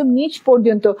 হ্যাঁ একদম নিচ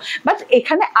পর্যন্ত। বাট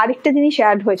এখানে আরেকটা জিনিস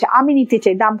অ্যাড হয়েছে, আমি নিতে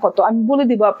চাই, দাম কত আমি বলে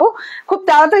দিব আপু, খুব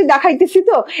তাড়াতাড়ি দেখাইতেছি।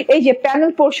 তো এই যে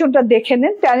প্যানেল পোর্শনটা দেখে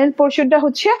নেন, প্যানেল পোর্শনটা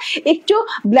হচ্ছে একটু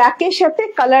ব্ল্যাকের সাথে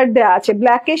কালার দেওয়া আছে।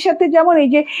 ব্ল্যাকের সাথে যেমন এই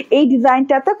যে এই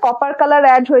ডিজাইনটাতে কপার কালার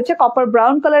অ্যাড হয়েছে, কপার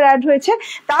ব্রাউন কালার অ্যাড হয়েছে,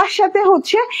 তার সাথে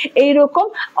হচ্ছে এইরকম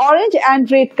অরেঞ্জ অ্যান্ড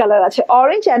রেড কালার আছে,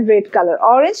 orange and red colour,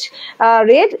 orange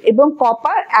red এবং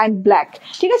কপার অ্যান্ড ব্ল্যাক,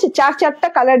 ঠিক আছে, চারটা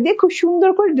কালার দিয়ে খুব সুন্দর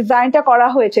করে ডিজাইনটা করা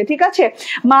হয়েছে, ঠিক আছে।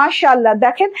 মাশাআল্লাহ,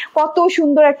 দেখেন কত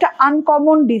সুন্দর একটা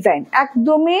আনকমন ডিজাইন,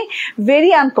 একদমই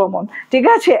ভেরি আনকমন, ঠিক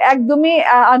আছে, একদমই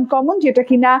আনকমন, যেটা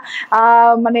কিনা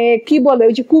মানে কি বলে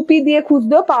ওই যে কুপি দিয়ে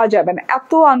খুঁজতেও পাওয়া যাবে না,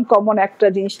 এত আনকমন একটা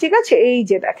জিনিস, ঠিক আছে। এই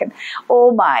যে দেখেন, ও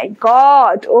মাই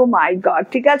গড, ও মাই গড,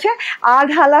 ঠিক আছে। আর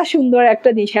ঢালা সুন্দর একটা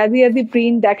জিনিস, হেভি হেভি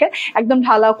প্রিন্ট দেখেন, একদম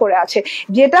ঢালাও করে আছে।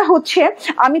 যেটা হচ্ছে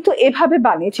আমি তো এভাবে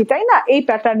বানিয়েছি তাই না, এই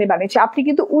প্যাটার্নে বানিয়েছি, আপনি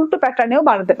কিন্তু উল্টো প্যাটার্নেও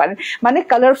বানাতে পারেন, মানে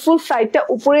কালারফুল সাইডটা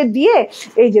উপরে দিয়ে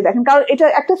এই যে দেখেন, কারণ এটা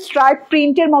একটা স্ট্রাইপ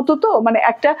প্রিন্টের মতো, তো মানে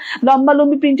একটা লম্বা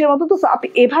লম্বি প্রিন্টের মতো, তো আপনি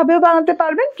এভাবেও বানাতে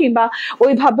পারবেন কিংবা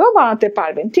ওইভাবেও বানাতে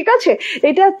পারবেন, ঠিক আছে।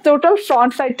 এটা টোটাল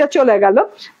ফ্রন্ট সাইডটা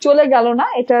চলে গেল না,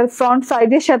 এটা ফ্রন্ট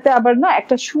সাইডের সাথে আবার না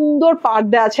একটা সুন্দর পাড়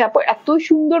দেওয়া আছে, এত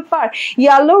সুন্দর পাড়,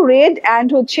 ইয়েলো রেড অ্যান্ড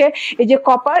হচ্ছে এই যে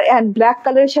কপার অ্যান্ড ব্ল্যাক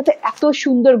কালারের সাথে এত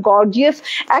সুন্দর গর্জিয়াস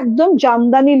একদম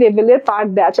জামদানি লেভেলের পার্ট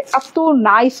দেওয়া আছে, এত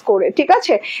নাইস করে, ঠিক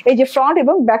আছে। এই যে ফ্রন্ট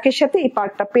এবং ব্যাকের সাথে এই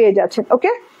পার্টটা পেয়ে যাচ্ছেন,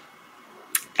 ওকে।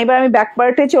 এবার আমি ব্যাক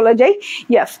পার্টে চলে যাই।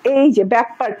 ইয়াস, এই যে ব্যাক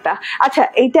পার্টটা, আচ্ছা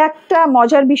এইটা একটা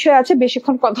মজার বিষয় আছে,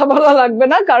 বেশিক্ষণ কথা বলা লাগবে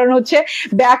না, কারণ হচ্ছে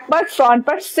back part front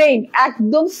part same,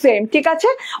 একদম সেম, ঠিক আছে,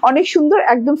 অনেক সুন্দর,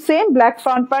 একদম সেম ব্ল্যাক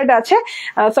ফ্রন্ট পার্ট আছে,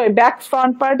 সরি ব্যাক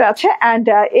ফ্রন্ট পার্ট আছে। অ্যান্ড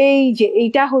এই যে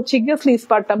এইটা হচ্ছে গিয়ে স্লিভস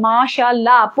পার্টটা,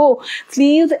 মাশাআল্লাহ আপু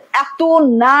স্লিভস এত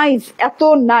নাইস, এত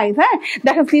নাইস, হ্যাঁ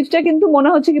দেখেন স্লিভসটা কিন্তু মনে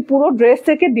হচ্ছে কি পুরো ড্রেস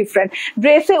থেকে ডিফারেন্ট।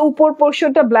 ড্রেসে উপর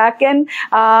পোর্শনটা ব্ল্যাক অ্যান্ড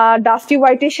ডাস্টি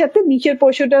হোয়াইটের সাথে, নিচের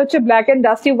পোর্শন হচ্ছে black and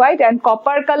dusty white and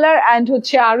copper colour and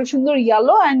হচ্ছে আরো সুন্দর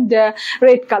ইয়েলো এন্ড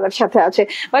রেড কালার সাথে আছে।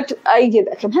 বাট এই যে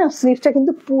দেখেন, হ্যাঁ স্লিভসটা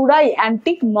কিন্তু পুরাই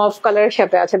অ্যান্টিক মভ কালারের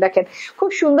সাথে আছে, দেখেন খুব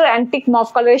সুন্দর অ্যান্টিক মভ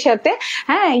কালারের সাথে,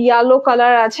 হ্যাঁ ইয়েলো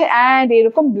কালার আছে এন্ড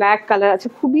এরকম ব্ল্যাক কালার আছে,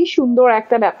 খুবই সুন্দর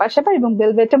একটা ব্যাপার স্যাপার, এবং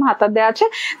বেলভেটম হাতা দেওয়া আছে,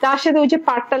 তার সাথে ওই যে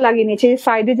পাটটা লাগিয়ে নিয়েছে,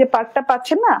 সাইডে যে পাটটা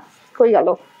পাচ্ছেন না, কই গেল,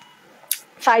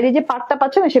 সাইডে যে পাটটা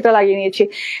পাচ্ছে না সেটা লাগিয়ে নিয়েছি,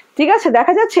 ঠিক আছে।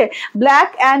 দেখা যাচ্ছে ব্ল্যাক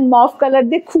অ্যান্ড মভ কালার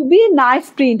দিয়ে খুবই নাইস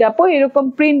প্রিন্ট, আপু এরকম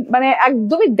প্রিন্ট মানে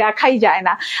একদমই দেখাই যায়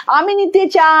না। আমি নিতে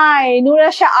চাই,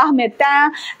 নুরাশা Ahmed,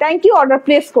 thank you, order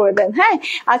place করে দেন। হ্যাঁ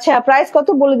আচ্ছা, প্রাইস কত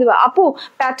বলে দিবা আপু,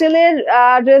 প্যাটেলের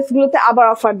ড্রেসগুলোতে আবার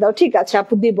অফার দাও, ঠিক আছে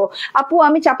আপু দিব। আপু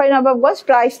আমি চাঁপাইনবাবগঞ্জ,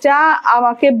 প্রাইসটা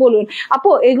আমাকে বলুন। আপু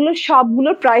এগুলো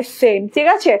সবগুলোর প্রাইস সেম, ঠিক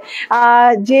আছে,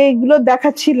 যেগুলো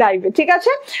দেখাচ্ছি লাইভে, ঠিক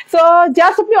আছে। তো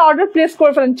জাস্ট আপনি অর্ডার প্লেস করে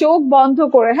ফেলেন চোখ বন্ধ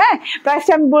করে, হ্যাঁ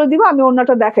প্রাইসটা আমি বলে দিব। আমি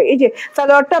অন্যটা দেখাই, এই যে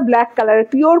সালোয়ারটা ব্ল্যাক কালারের,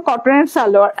 পিওর কটনের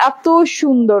সালোয়ার, এত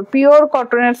সুন্দর পিওর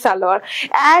কটনের সালোয়ার,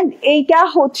 অ্যান্ড এইটা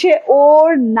হচ্ছে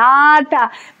ওড়নাটা,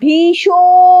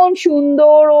 ভীষণ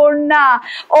সুন্দর ওড়না,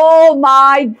 ও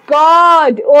মাই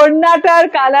গড, ওড়নাটার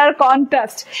কালার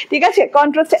কন্ট্রাস্ট, ঠিক আছে,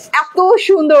 কন্ট্রাস্ট এত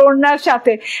সুন্দর ওড়নার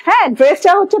সাথে। হ্যাঁ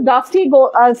ড্রেসটা হচ্ছে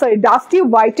ডাস্টি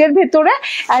হোয়াইটের ভেতরে,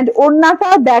 অ্যান্ড ওড়নাটা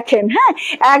দেখেন, হ্যাঁ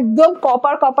একদম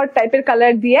কপার টাইপের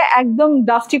কালার দিয়ে, একদম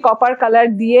ডাস্টি কপার কালার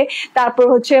দিয়ে, তারপর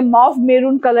হচ্ছে মভ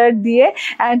মেরুন কালার দিয়ে,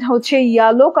 অ্যান্ড হচ্ছে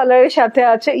ইয়েলো কালারের সাথে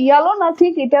আছে, ইয়েলো না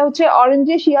ঠিক, এটা হচ্ছে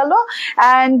অরেঞ্জিশ ইয়েলো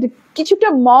অ্যান্ড কিছুটা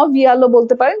মভ ইয়েলো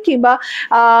বলতে পারেন, কিংবা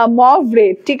মভ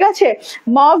রেড, ঠিক আছে,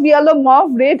 mauve yellow, mauve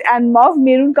red and mauve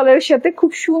maroon কালারের সাথে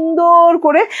খুব সুন্দর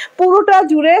করে পুরোটা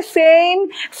জুড়ে সেম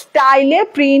স্টাইলে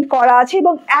প্রিন্ট করা আছে,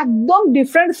 এবং একদম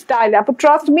ডিফারেন্ট স্টাইল। আপু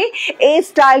ট্রাস্ট মি, এই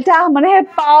স্টাইলটা মানে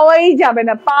পাওয়াই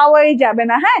যাবে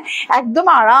না, হ্যাঁ একদম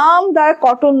আরামদায়ক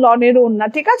কটন লনের ওড়না,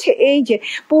 ঠিক আছে। এই যে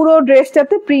পুরো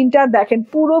ড্রেসটাতে প্রিন্টটা দেখেন,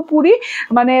 পুরোপুরি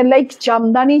মানে লাইক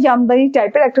জামদানি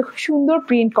টাইপের একটা খুব সুন্দর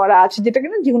প্রিন্ট করা আছে, যেটা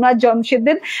কিন্তু জুনার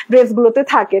জমশেদের ড্রেসগুলোতে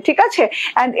থাকে, ঠিক আছে।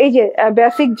 এন্ড এই যে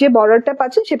বেসিক যে বর্ডারটা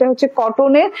পাচ্ছেন সেটা হচ্ছে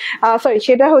কটনের,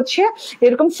 সেটা হচ্ছে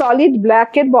এরকম সলিড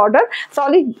ব্ল্যাকের বর্ডার,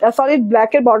 সলিড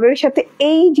ব্ল্যাকের বর্ডারের সাথে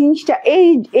এই জিনিসটা,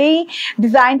 এই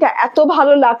ডিজাইনটা এত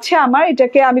ভালো লাগছে আমার,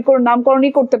 এটাকে আমি কোনো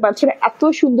নামকরণই করতে পারছি না, এত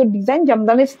সুন্দর ডিজাইন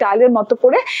জামদানি স্টাইলের মতো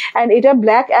করে, এন্ড এটা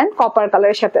ব্ল্যাক এন্ড কপার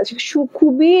কালারের সাথে আছে,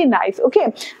 খুবই নাইস। ওকে,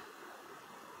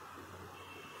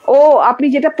 ও আপনি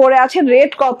যেটা পরে আছেন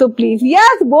রেট কত প্লিজ?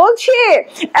 ইয়াস বলছি,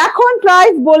 এখন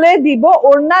প্রাইস বলে দিব।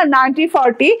 ওড়না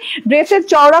 90-40, ড্রেসের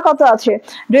চওড়া কত আছে?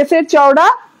 ড্রেসের চওড়া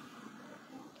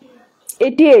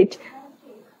 88,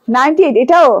 98,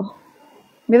 এটাও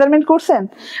মেজারমেন্ট করছেন?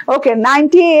 ওকে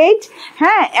 98।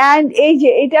 হ্যাঁ, এন্ড এই যে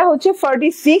এটা হচ্ছে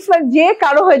 46, মানে যে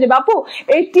কারো হয়ে যাবে আপু,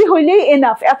 80 হইলেই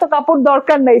এনাফ, এত কাপড়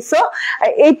দরকার নাই। সো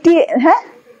 80, হ্যাঁ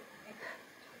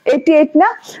 88 না?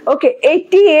 ওকে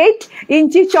 88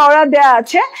 ইঞ্চি চওড়া দেয়া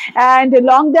আছে এন্ড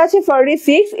লং দেয়া আছে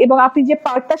 46, এবং আপনি যে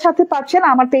পার্টটার সাথে পাচ্ছেন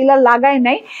আমার টেইলার লাগাই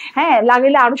নাই, হ্যাঁ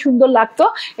লাগাইলে আরো সুন্দর লাগতো।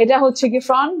 এটা হচ্ছে কি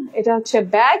ফ্রন্ট, এটা হচ্ছে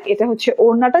ব্যাক, এটা হচ্ছে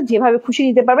ওড়নাটা, যেভাবে খুশি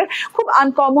নিতে পারবেন। খুব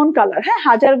আনকমন কালার, হ্যাঁ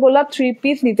হাজার গোলাপ 3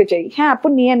 পিস নিতে চাই, হ্যাঁ আপু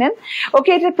নিয়ে নেন। ওকে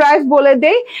এটার প্রাইস বলে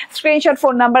দেই, স্ক্রিনশট,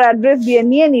 ফোন নাম্বার, অ্যাড্রেস দিয়ে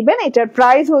নিয়ে নিবেন। এটার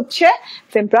প্রাইস হচ্ছে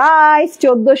সেম প্রাইস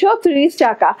 1430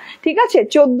 টাকা, ঠিক আছে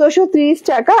 1430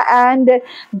 টাকা এন্ড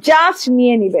জাস্ট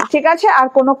নিয়ে নিবেন, ঠিক আছে আর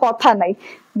কোনো কথা নাই,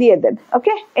 দিয়ে দেন।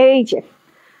 ওকে এই যে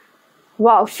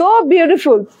ওয়াও সো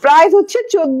বিউটিফুল, প্রাইস হচ্ছে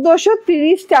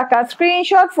 1430 টাকা।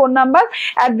 স্ক্রিনশট, ফোন নাম্বার,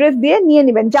 অ্যাড্রেস দিয়ে নিয়ে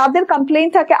নেবেন। যাদের কমপ্লেইন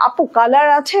থাকে আপু কালার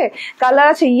আছে, কালার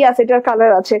আছে, ইয়াস এটার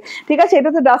কালার আছে, ঠিক আছে। এটা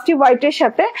তো ডাস্টি হোয়াইটের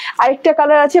সাথে আরেকটা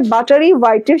কালার আছে বাটারি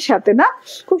হোয়াইটের সাথে, না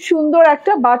খুব সুন্দর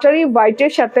একটা বাটারি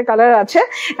হোয়াইটের সাথে কালার আছে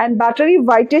এন্ড বাটারি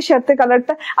হোয়াইটের সাথে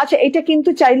কালারটা, আচ্ছা এটা কিন্তু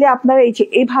চাইলে আপনারা এই যে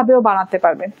এইভাবেও বানাতে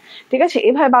পারবেন, ঠিক আছে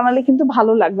এভাবে বানালে কিন্তু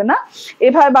ভালো লাগবে না,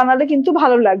 এভাবে বানালে কিন্তু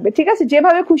ভালো লাগবে, ঠিক আছে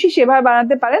যেভাবে খুশি সেভাবে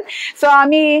বানাতে পারেন। তো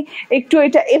আমি একটু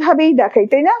এটা এভাবেই দেখাই,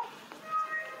 তাই না,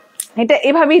 এটা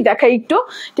এভাবেই দেখাই একটু,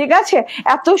 ঠিক আছে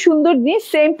এত সুন্দর জিনিস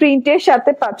সেম প্রিন্টের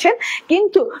সাথে পাচ্ছেন,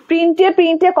 কিন্তু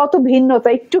প্রিন্টে কত ভিন্নতা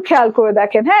একটু খেয়াল করে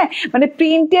দেখেন। হ্যাঁ মানে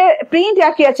প্রিন্ট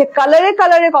একই আছে,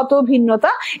 কালারে কত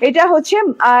ভিন্নতা। এটা হচ্ছে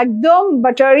একদম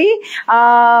বাটারি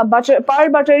পার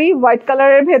বাটারি হোয়াইট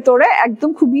কালারের ভেতরে একদম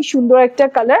খুবই সুন্দর একটা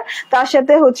কালার, তার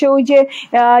সাথে হচ্ছে ওই যে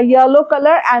ইয়েলো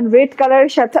কালার এন্ড রেড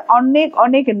কালারের সাথে অনেক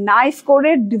অনেক নাইস করে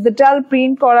ডিজিটাল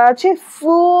প্রিন্ট করা আছে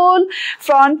ফুল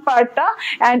ফ্রন্ট পার্টটা।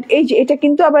 এন্ড এই যে এটা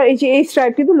কিন্তু আবার এই যে এই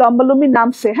স্টাইল কিন্তু লম্বা লম্বি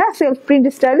নামছে, হ্যাঁ সেলফ প্রিন্ট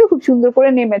স্টাইলে খুব সুন্দর করে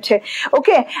নেমেছে।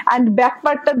 ওকে এন্ড ব্যাক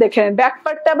পার্টটা দেখেন, ব্যাক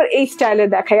পার্টটা আবার এই স্টাইলে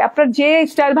দেখায়, আপনার যে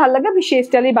স্টাইল ভালো লাগে আপনি সেই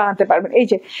স্টাইলেই বানাতে পারবেন। এই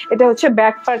যে এটা হচ্ছে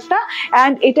ব্যাক পার্টটা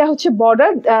এন্ড এটা হচ্ছে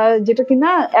বর্ডার, যেটা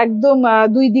কিনা একদম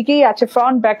দুই দিকেই আছে,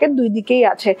 ফ্রন্ট ব্যাকের দুই দিকেই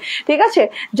আছে, ঠিক আছে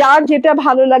যার যেটা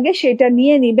ভালো লাগে সেটা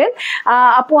নিয়ে নিবেন।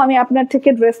 আপু আমি আপনার থেকে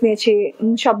ড্রেস নিয়েছি,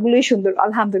 সবগুলোই সুন্দর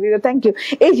আলহামদুলিল্লাহ, থ্যাংক ইউ।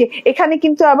 এই যে এখানে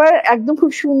কিন্তু আবার একদম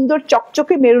খুব সুন্দর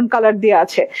চকচকে মেরুন কালার দেওয়া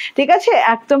আছে, ঠিক আছে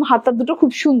একদম হাতটা দুটো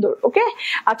খুব সুন্দর। ওকে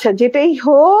আচ্ছা যেটাই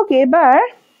হোক, এবার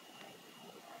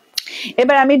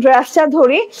আমি ড্রেসটা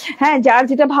ধরি, হ্যাঁ যার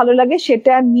যেটা ভালো লাগে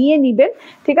সেটা নিয়ে নিবেন,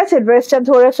 ঠিক আছে ড্রেসটা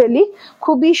ধরে ফেলি,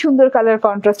 খুবই সুন্দর কালার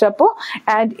কন্ট্রাস্ট আপু।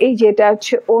 এন্ড এই যেটা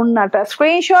হচ্ছে ওড়নাটা,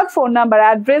 স্ক্রিনশট, ফোন নাম্বার,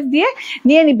 অ্যাড্রেস দিয়ে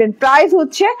নিয়ে নিবেন। প্রাইস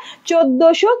হচ্ছে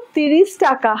 1430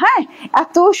 টাকা। হ্যাঁ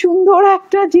এত সুন্দর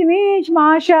একটা জিনিস,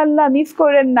 মাশাআল্লাহ মিস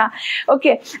করেন না।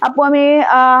 ওকে আপু আমি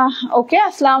ওকে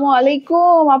আসসালামু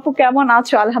আলাইকুম আপু, কেমন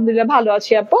আছো? আলহামদুলিল্লাহ ভালো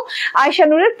আছি আপু। আয়েশা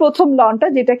নূরের প্রথম লনটা,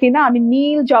 যেটা কিনা আমি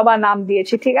নীল জবা নাম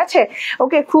দিয়েছি, ঠিক আছে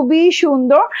ওকে খুবই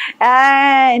সুন্দর।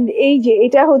 এন্ড এই যে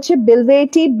এটা হচ্ছে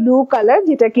ভেলভেটি ব্লু কালার,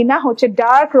 যেটা কিনা হচ্ছে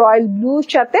ডার্ক রয়্যাল ব্লুর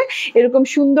সাথে এরকম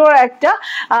সুন্দর একটা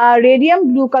রেডিয়াম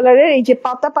ব্লু কালারের এই যে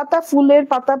পাতা ফুলের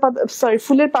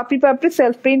ফুলের পাপড়ি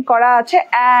সেলফ প্রিন্ট করা আছে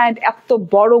এন্ড এত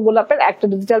বড় গোলাপের একটা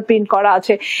ডিজিটাল প্রিন্ট করা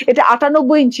আছে। এটা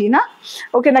 98 ইঞ্চি না?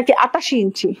 ওকে নাকি 88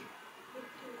 ইঞ্চি?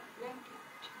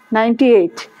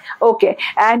 98। ওকে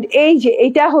এন্ড এই যে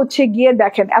এটা হচ্ছে গিয়ে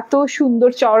দেখেন এত সুন্দর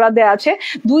চওড়া দেয়া আছে,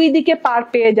 দুই দিকে পার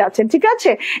পেয়ে যাচ্ছেন, ঠিক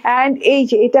আছে এন্ড এই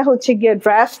যে এটা হচ্ছে গিয়ে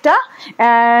ড্রেসটা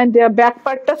এন্ড ব্যাক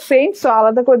পার্টটা সেম, সো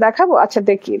আলাদা করে দেখাবো, আচ্ছা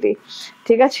দেখিয়ে দিই,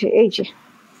 ঠিক আছে এই যে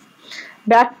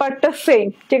ব্যাক পার্টটা সেম,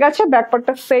 ঠিক আছে ব্যাক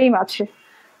পার্টটা সেম আছে।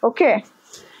 ওকে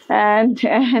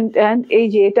এন্ড এই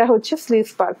যে এটা হচ্ছে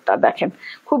স্লিভস পার্টটা দেখেন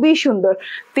খুবই সুন্দর,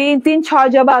 6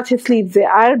 জবা আছে স্লিভসে,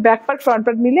 আর ব্যাক পার্ট ফ্রন্ট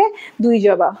পার্ট মিলে 2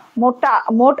 জবা,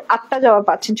 মোট 8টা জবা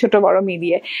পাচ্ছেন ছোট বড়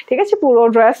মিলিয়ে, ঠিক আছে পুরো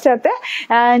ড্রেসটাতে।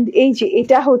 এন্ড এই যে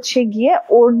এটা হচ্ছে গিয়ে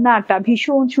ওড়নাটা,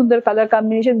 ভীষণ সুন্দর কালার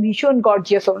কম্বিনেশন, ভীষণ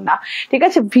গর্জিয়াস ওড়না, ঠিক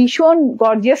আছে ভীষণ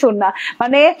গর্জিয়াস ওড়না,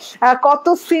 মানে কত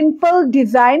সিম্পল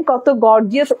ডিজাইন কত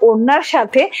গর্জিয়াস ওড়নার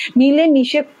সাথে মিলে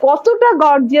মিশে কতটা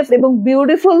গর্জিয়াস এবং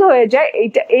বিউটিফুল হয়ে যায়,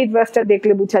 এইটা এই ড্রেসটা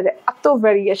দেখলে বোঝা যায়, এত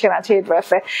ভ্যারিয়েশন আছে এই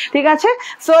ড্রেসে, ঠিক আছে।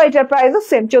 সো এটার প্রাইস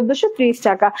সেম 1430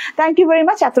 টাকা। থ্যাংক ইউ ভেরি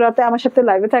মাচ এত রাতে আমার সাথে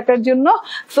লাইভে থাকার জন্য।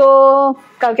 সো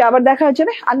কালকে আবার দেখা হচ্ছে,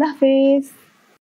 আল্লাহ হাফিজ।